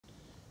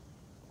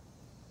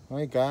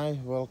Hi guys,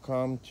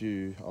 welcome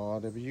to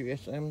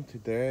RWSM.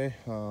 Today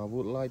I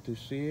would like to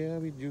share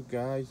with you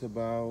guys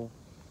about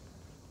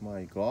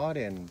my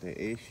garden, the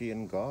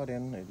Asian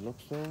garden. It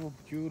looks so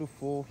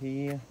beautiful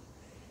here.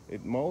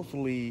 It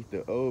mostly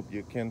the herb.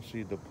 You can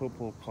see the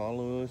purple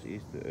colors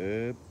is the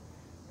herb,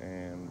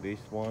 and this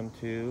one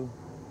too.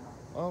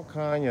 All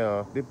kind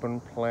of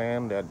different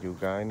plant that you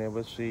guys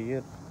never see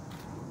it.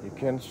 You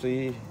can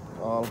see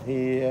all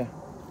here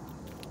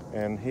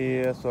and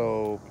here,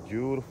 so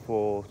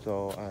beautiful.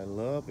 So I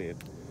love it.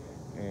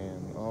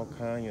 And all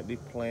kind of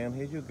different plants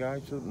here. You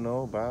guys should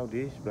know about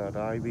this, but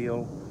I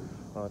will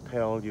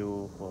tell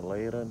you for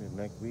later in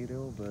the next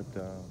video. But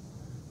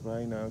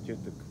right now,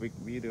 just a quick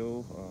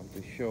video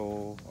to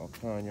show all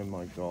kind of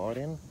my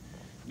garden.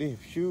 This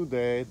few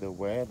days the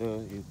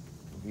weather is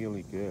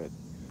really good,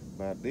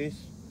 but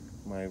this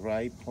my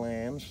right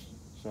plants,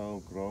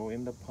 so grow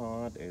in the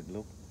pot. It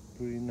look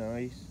pretty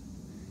nice,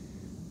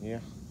 yeah,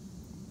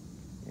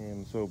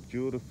 and so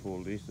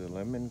beautiful. This is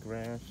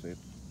lemongrass.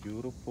 It's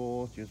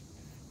beautiful. Just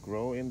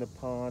grow in the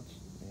pots,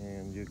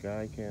 and you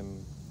guys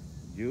can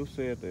use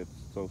it. It's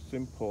so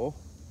simple.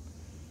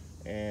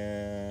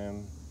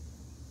 And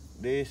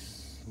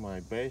this my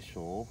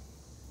basil.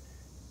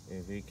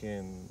 If we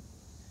can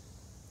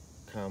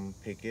come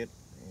pick it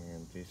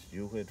and just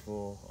use it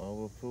for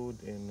our food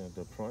in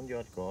the front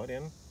yard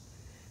garden.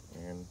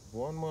 And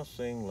one more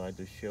thing, like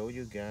to show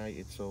you guys,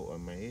 it's so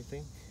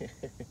amazing.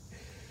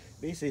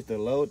 This is the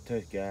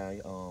lotus, guy.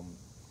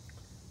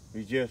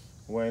 We just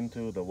went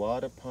to the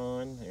water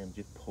pond and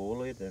just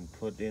pull it and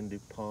put in the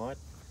pot.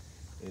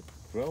 It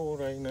grows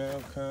right now,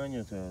 kind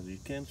of. You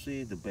can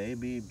see the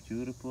baby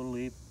beautiful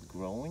leaf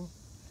growing.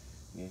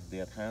 Yeah,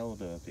 that's how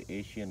the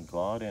Asian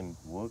garden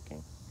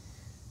working.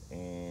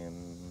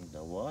 And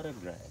the water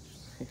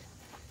grass.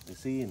 You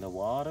see in the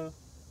water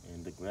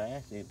and the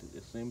grass,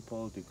 it's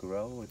simple to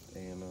grow it.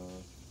 And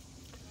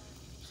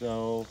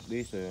so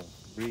this is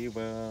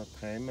river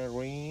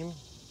tamarind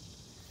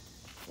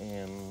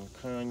and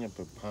kind of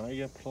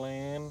papaya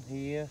plant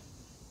here.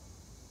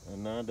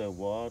 Another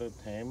water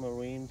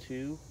tamarind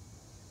too.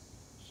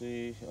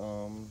 See,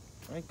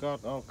 I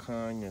got all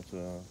kinds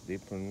of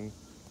different.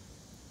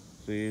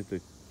 See,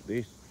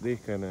 this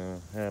gonna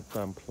have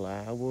some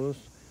flowers.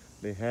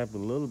 They have a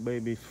little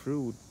baby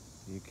fruit.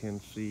 You can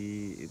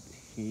see it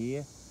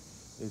here.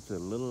 It's a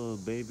little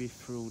baby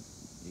fruit.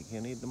 You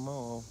can eat them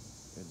all.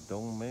 It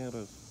don't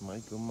matter.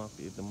 Michael must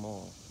eat them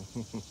all.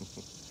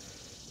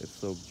 It's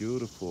so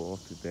beautiful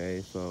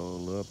today. So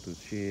love to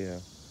share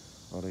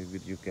all it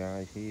with you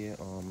guys here.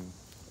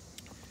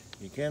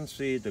 You can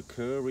see the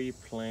curry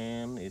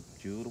plant. It's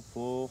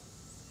beautiful,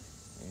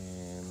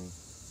 and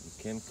you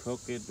can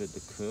cook it with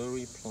the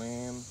curry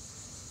plant.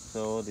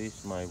 So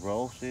this my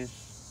roses.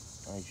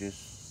 I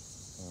just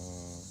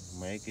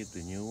make it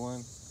the new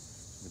one.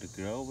 It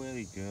grow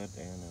very good,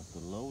 and the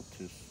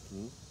lotus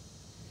too.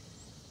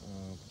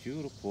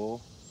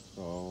 Beautiful.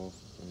 So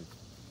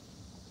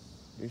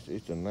this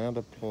is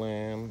another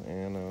plant,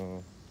 and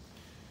you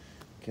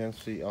can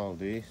see all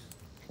these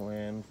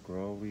plants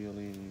grow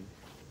really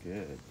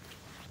good.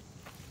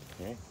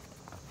 Okay.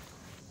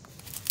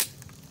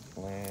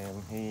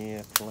 Plant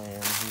here,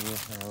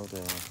 how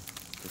the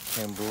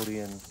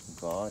Cambodian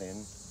garden,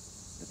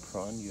 the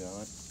front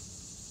yard.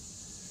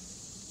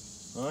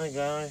 Alright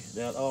guys,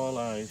 that's all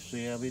I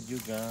share with you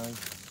guys.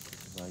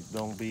 Like,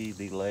 don't be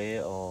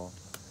delayed or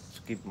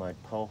skip my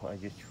post. I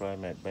just try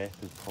my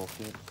best to post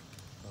it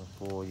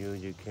for you.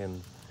 You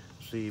can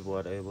see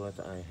whatever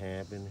I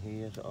have in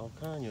here. So all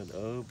kinds of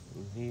herbs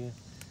in here.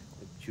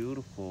 It's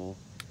beautiful,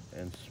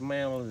 and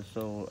smell is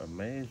so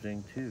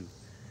amazing too.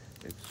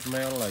 It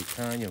smells like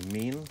kind of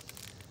mint.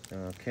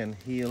 Can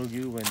heal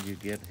you when you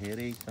get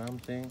headache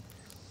something.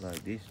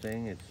 Like this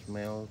thing, it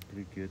smells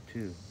pretty good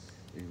too.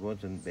 It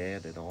wasn't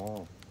bad at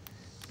all.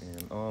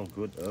 And all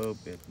good herb.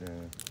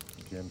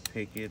 You can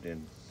pick it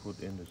and put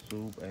in the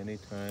soup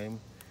anytime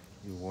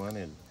you want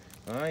it.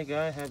 Alright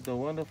guys, have a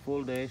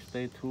wonderful day.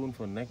 Stay tuned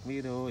for next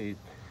video. If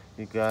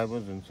you guys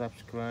wasn't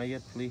subscribed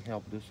yet, please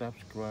help to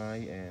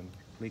subscribe and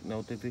click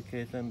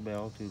notification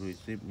bell to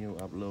receive new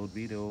upload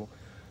video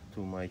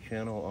to my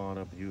channel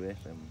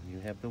RWSM. You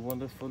have a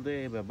wonderful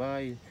day. Bye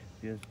bye.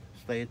 Just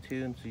stay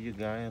tuned. See you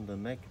guys on the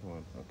next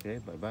one. Okay,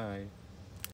 bye bye.